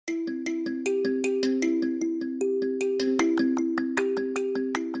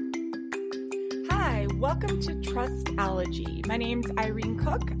welcome to Trustology. My name's Irene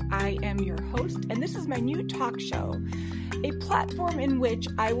Cook. I am your host, and this is my new talk show, a platform in which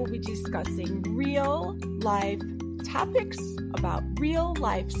I will be discussing real life topics about real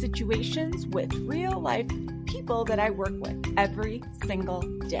life situations with real life people that I work with every single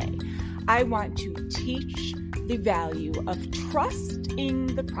day. I want to teach the value of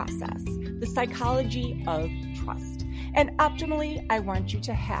trusting the process, the psychology of trust. And optimally, I want you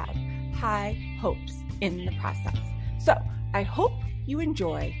to have high hopes in the process. So I hope you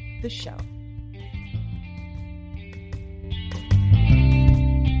enjoy the show.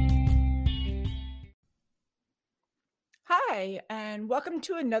 Hi, and welcome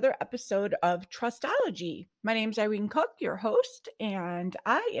to another episode of Trustology. My name's Irene Cook, your host, and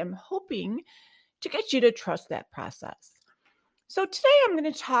I am hoping to get you to trust that process. So today I'm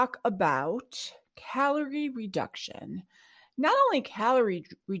going to talk about calorie reduction. Not only calorie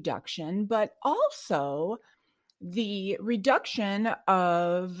reduction, but also the reduction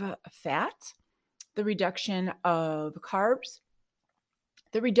of fat, the reduction of carbs,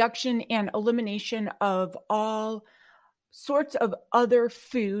 the reduction and elimination of all sorts of other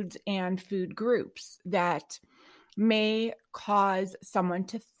foods and food groups that may cause someone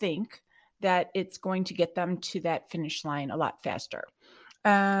to think that it's going to get them to that finish line a lot faster.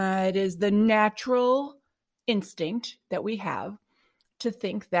 It is the natural instinct that we have to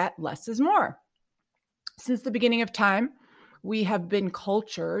think that less is more. Since the beginning of time, we have been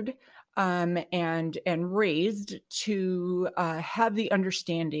cultured and raised to have the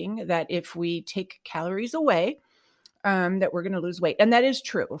understanding that if we take calories away, that we're going to lose weight. And that is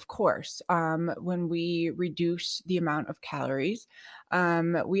true, of course. When we reduce the amount of calories,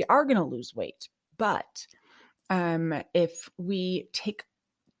 we are going to lose weight. But if we take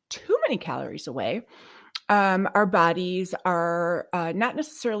too many calories away, our bodies are not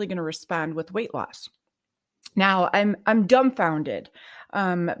necessarily going to respond with weight loss. Now, I'm dumbfounded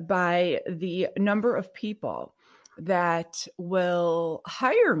by the number of people that will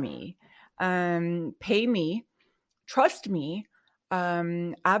hire me, pay me, trust me.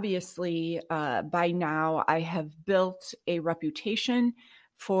 Obviously, by now, I have built a reputation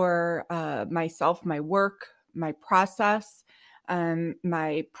for myself, my work, my process,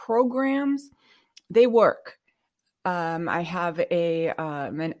 my programs. They work. I have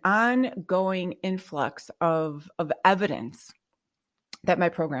an ongoing influx of evidence that my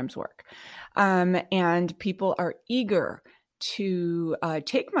programs work. And people are eager to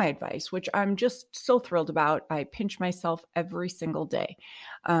take my advice, which I'm just so thrilled about. I pinch myself every single day.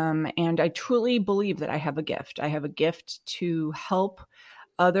 And I truly believe that I have a gift. I have a gift to help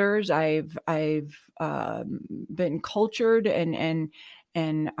others. I've been cultured and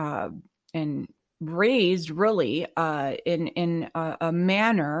raised really in a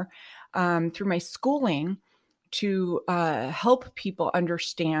manner through my schooling to help people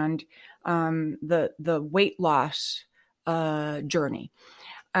understand the weight loss journey.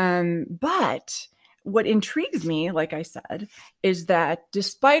 But what intrigues me, like I said, is that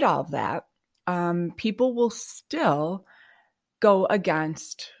despite all of that, people will still go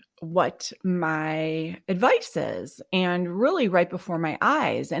against what my advice is, and really right before my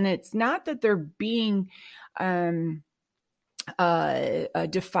eyes. And it's not that they're being defiant.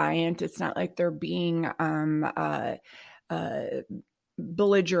 It's not like they're being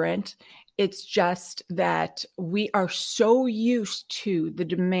belligerent. It's just that we are so used to the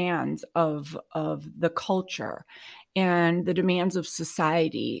demands of the culture and the demands of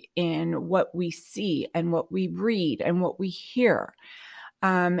society in what we see and what we read and what we hear.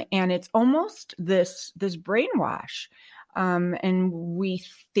 And it's almost this brainwash. And we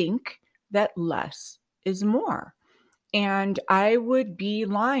think that less is more. And I would be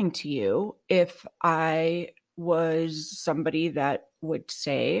lying to you if I was somebody that would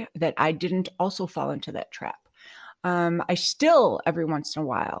say that I didn't also fall into that trap. I still, every once in a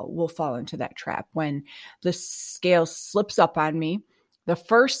while, will fall into that trap. When the scale slips up on me, the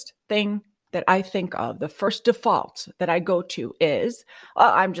first thing that I think of, the first default that I go to is,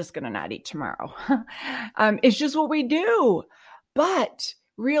 oh, I'm just going to not eat tomorrow. It's just what we do. But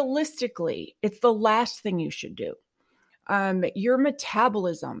realistically, it's the last thing you should do. Your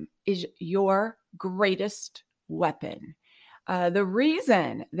metabolism is your greatest weapon. The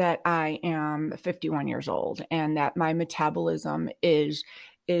reason that I am 51 years old and that my metabolism is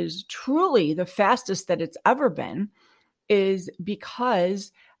truly the fastest that it's ever been is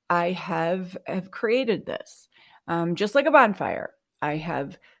because I have created this. Just like a bonfire, I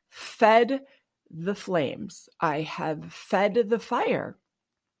have fed the flames. I have fed the fire,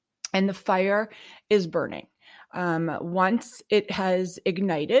 and the fire is burning. Once it has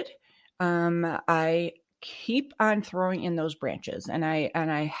ignited, I keep on throwing in those branches. And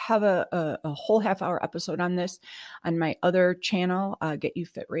I have a whole half-hour episode on this on my other channel, Get You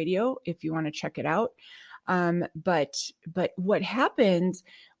Fit Radio, if you want to check it out. But what happens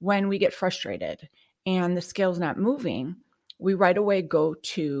when we get frustrated and the scale's not moving, we right away go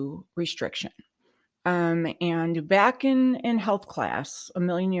to restriction. And back in health class a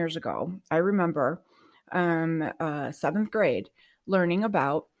million years ago, I remember 7th grade learning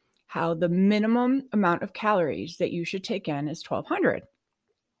about how the minimum amount of calories that you should take in is 1,200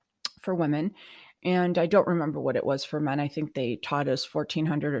 for women. And I don't remember what it was for men. I think they taught us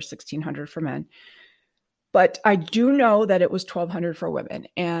 1,400 or 1,600 for men. But I do know that it was 1,200 for women.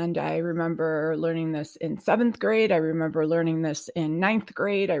 And I remember learning this in 7th grade. I remember learning this in 9th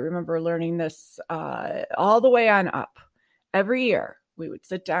grade. I remember learning this all the way on up. Every year we would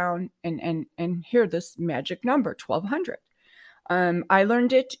sit down and hear this magic number, 1,200. I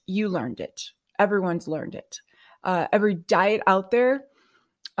learned it. You learned it. Everyone's learned it. Every diet out there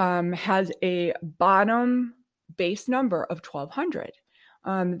has a bottom base number of 1,200.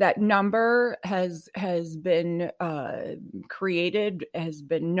 That number has been created, has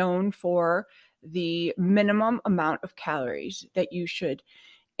been known for the minimum amount of calories that you should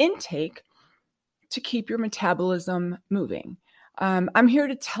intake to keep your metabolism moving. I'm here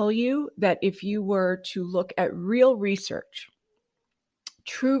to tell you that if you were to look at real research,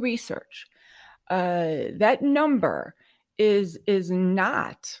 true research, that number is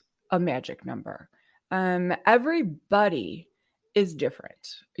not a magic number. Everybody is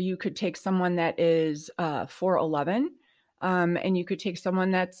different. You could take someone that is 4'11", and you could take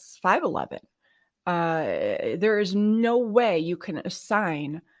someone that's 5'11". There is no way you can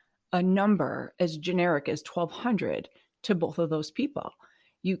assign a number as generic as 1,200 to both of those people.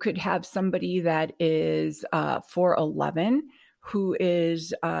 You could have somebody that is 4'11", who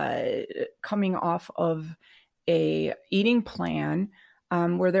is coming off of a eating plan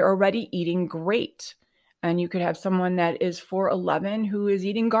where they're already eating great. And you could have someone that is 4'11" who is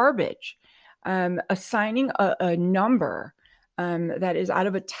eating garbage. Assigning a number that is out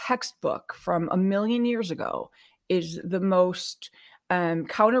of a textbook from a million years ago is the most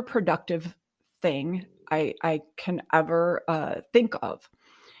counterproductive thing I can ever think of.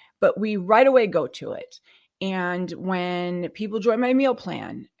 But we right away go to it. And when people join my meal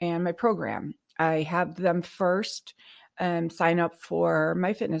plan and my program, I have them first sign up for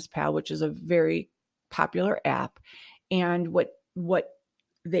MyFitnessPal, which is a very popular app. And what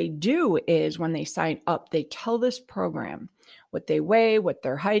they do is when they sign up, they tell this program what they weigh, what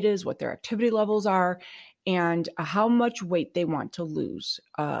their height is, what their activity levels are, and how much weight they want to lose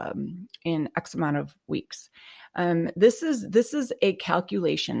in X amount of weeks. This is a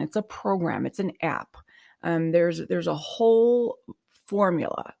calculation. It's a program. It's an app. There's a whole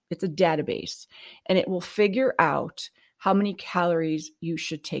formula. It's a database, and it will figure out how many calories you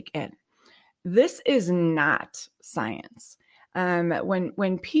should take in. This is not science.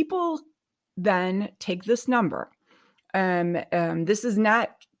 When people then take this number, this is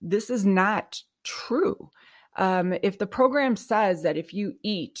not true. If the program says that if you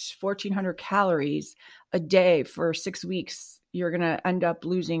eat 1,400 calories a day for 6 weeks, you're going to end up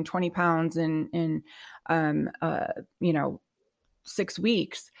losing 20 pounds in 6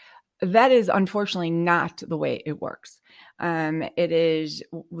 weeks, that is unfortunately not the way it works. It is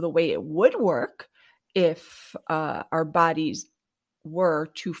the way it would work if our bodies were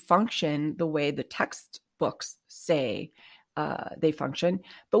to function the way the textbooks say they function.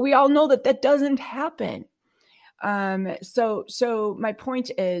 But we all know that that doesn't happen. So my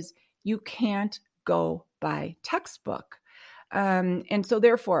point is, you can't go by textbook. And so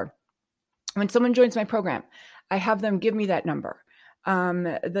therefore, when someone joins my program, I have them give me that number.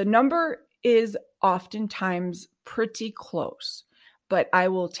 The number is oftentimes pretty close, but I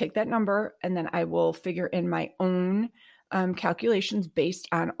will take that number and then I will figure in my own calculations based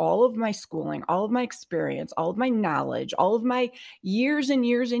on all of my schooling, all of my experience, all of my knowledge, all of my years and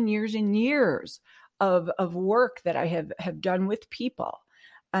years and years and years of work that I have done with people.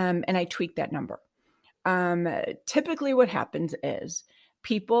 And I tweak that number. Typically what happens is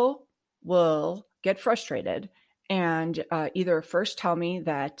people will get frustrated and either first tell me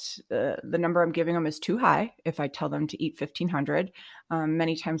that the number I'm giving them is too high if I tell them to eat 1,500.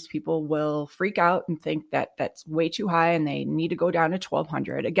 Many times people will freak out and think that that's way too high and they need to go down to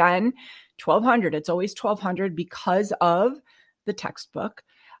 1,200. Again, 1,200, it's always 1,200 because of the textbook.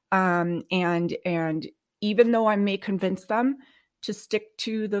 And even though I may convince them to stick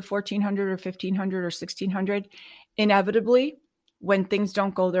to the 1,400 or 1,500 or 1,600, inevitably, when things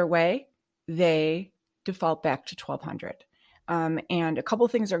don't go their way, they default back to 1,200. And a couple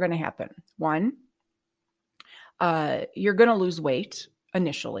things are going to happen. One, you're going to lose weight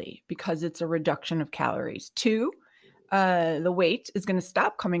initially because it's a reduction of calories. 2, the weight is going to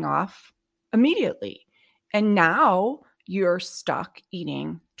stop coming off immediately. And now you're stuck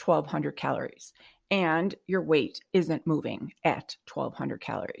eating 1,200 calories and your weight isn't moving at 1,200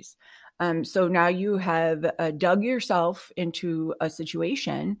 calories. So now you have dug yourself into a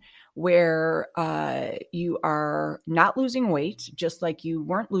situation where you are not losing weight, just like you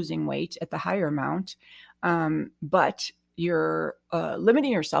weren't losing weight at the higher amount, but you're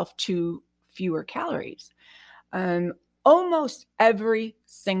limiting yourself to fewer calories almost every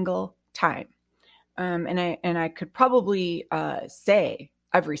single time. And I could probably say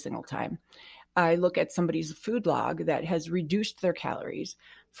every single time I look at somebody's food log that has reduced their calories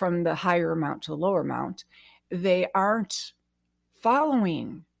from the higher amount to the lower amount, they aren't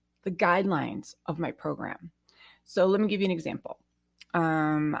following the guidelines of my program. So let me give you an example.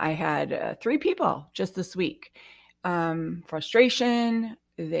 I had 3 people just this week. Frustration.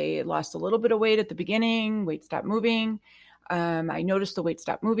 They lost a little bit of weight at the beginning. Weight stopped moving. I noticed the weight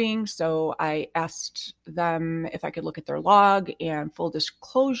stopped moving. So I asked them if I could look at their log, and full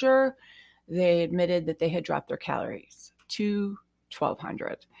disclosure, they admitted that they had dropped their calories to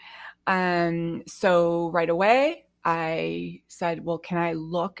 1,200. So right away, I said, well, can I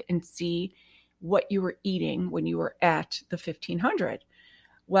look and see what you were eating when you were at the 1,500?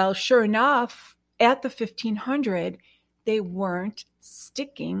 Well, sure enough, at the 1,500, they weren't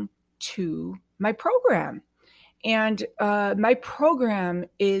sticking to my program. And my program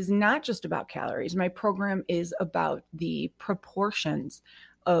is not just about calories. My program is about the proportions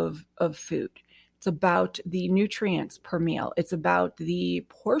of food. It's about the nutrients per meal. It's about the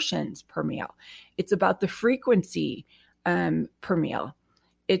portions per meal. It's about the frequency per meal.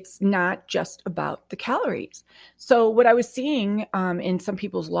 It's not just about the calories. So what I was seeing in some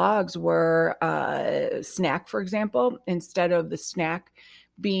people's logs were snack, for example, instead of the snack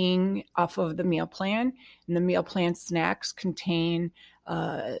being off of the meal plan, and the meal plan snacks contain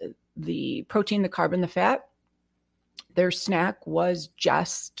the protein, the carb, and the fat. Their snack was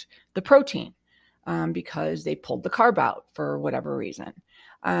just the protein because they pulled the carb out for whatever reason.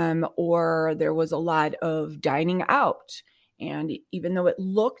 Or there was a lot of dining out. And even though it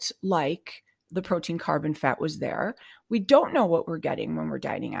looked like the protein, carb, and fat was there, we don't know what we're getting when we're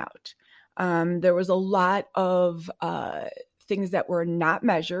dining out. There was a lot of things that were not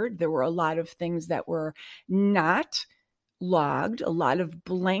measured. There were a lot of things that were not logged, a lot of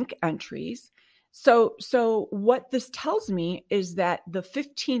blank entries. So what this tells me is that the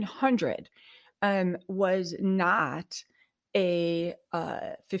 1,500 was not a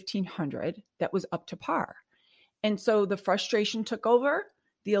 1,500 that was up to par. And so the frustration took over,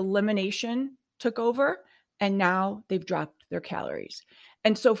 the elimination took over, and now they've dropped their calories.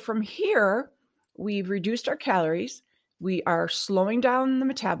 And so from here, we've reduced our calories, we are slowing down the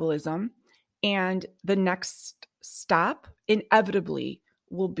metabolism, and the next stop inevitably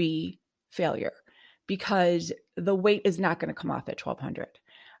will be failure, because the weight is not going to come off at 1,200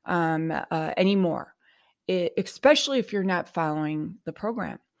 anymore, especially if you're not following the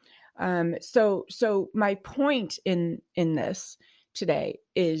program. So my point in this today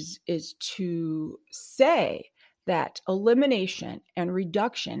is to say that elimination and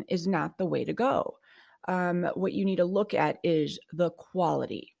reduction is not the way to go. What you need to look at is the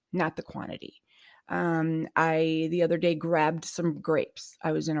quality, not the quantity. I, the other day, grabbed some grapes.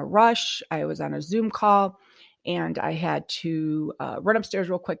 I was in a rush. I was on a Zoom call and I had to run upstairs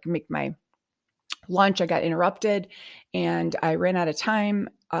real quick and make my lunch. I got interrupted and I ran out of time.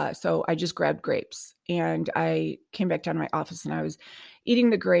 So I just grabbed grapes and I came back down to my office and I was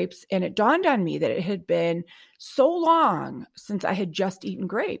eating the grapes, and it dawned on me that it had been so long since I had just eaten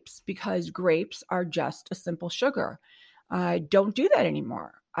grapes, because grapes are just a simple sugar. I don't do that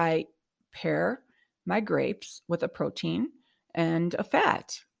anymore. I pair my grapes with a protein and a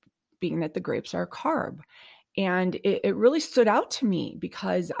fat, being that the grapes are a carb. And it really stood out to me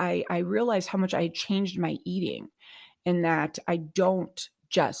because I realized how much I had changed my eating, and that I don't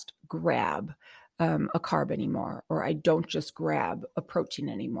just grab a carb anymore, or I don't just grab a protein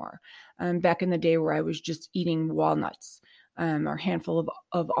anymore. Back in the day where I was just eating walnuts or a handful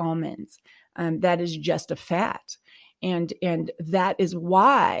of almonds, that is just a fat. And that is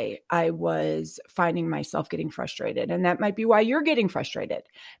why I was finding myself getting frustrated. And that might be why you're getting frustrated,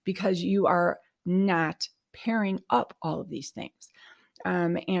 because you are not pairing up all of these things.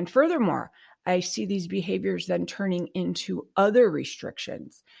 And furthermore, I see these behaviors then turning into other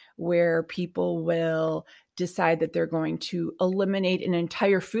restrictions where people will decide that they're going to eliminate an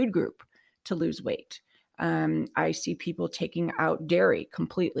entire food group to lose weight. I see people taking out dairy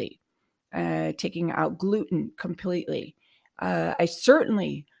completely. taking out gluten completely. I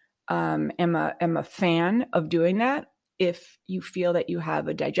certainly am a fan of doing that if you feel that you have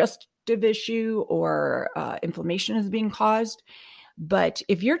a digestive issue or inflammation is being caused. But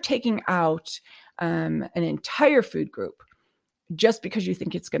if you're taking out an entire food group just because you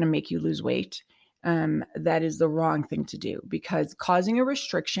think it's going to make you lose weight, that is the wrong thing to do, because causing a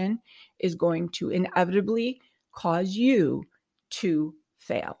restriction is going to inevitably cause you to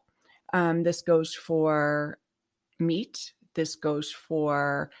fail. This goes for meat. This goes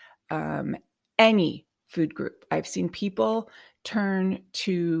for any food group. I've seen people turn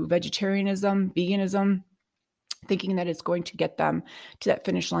to vegetarianism, veganism, thinking that it's going to get them to that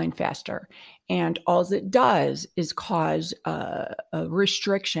finish line faster. And all it does is cause a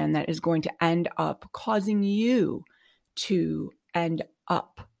restriction that is going to end up causing you to end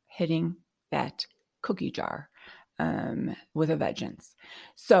up hitting that cookie jar with a vengeance.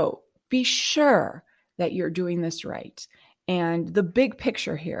 So be sure that you're doing this right. And the big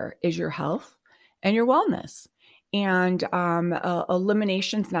picture here is your health and your wellness. And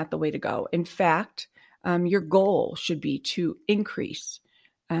elimination is not the way to go. In fact, your goal should be to increase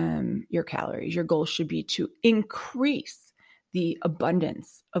your calories. Your goal should be to increase the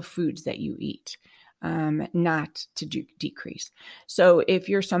abundance of foods that you eat, not to decrease. So if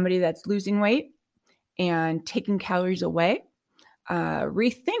you're somebody that's losing weight and taking calories away,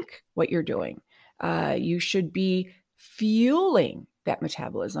 rethink what you're doing. You should be fueling that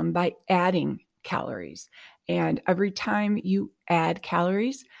metabolism by adding calories. And every time you add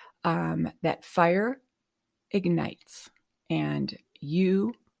calories, that fire ignites and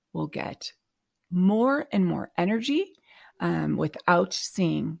you will get more and more energy without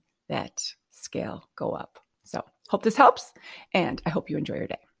seeing that scale go up. So hope this helps, and I hope you enjoy your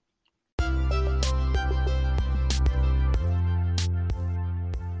day.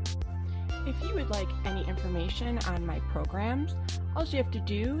 If you would like any information on my programs, all you have to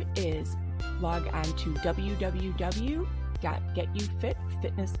do is log on to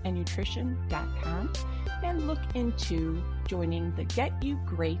www.getyoufitfitnessandnutrition.com and look into joining the Get You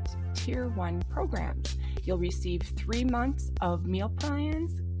Great Tier 1 programs. You'll receive 3 months of meal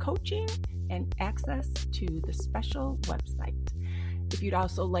plans, coaching, and access to the special website. If you'd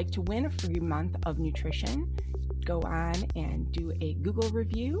also like to win a free month of nutrition, go on and do a Google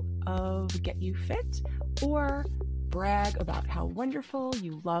review of Get You Fit, or brag about how wonderful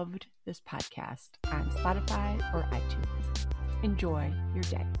you loved this podcast on Spotify or iTunes. Enjoy your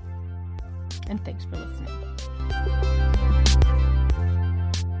day. And thanks for listening.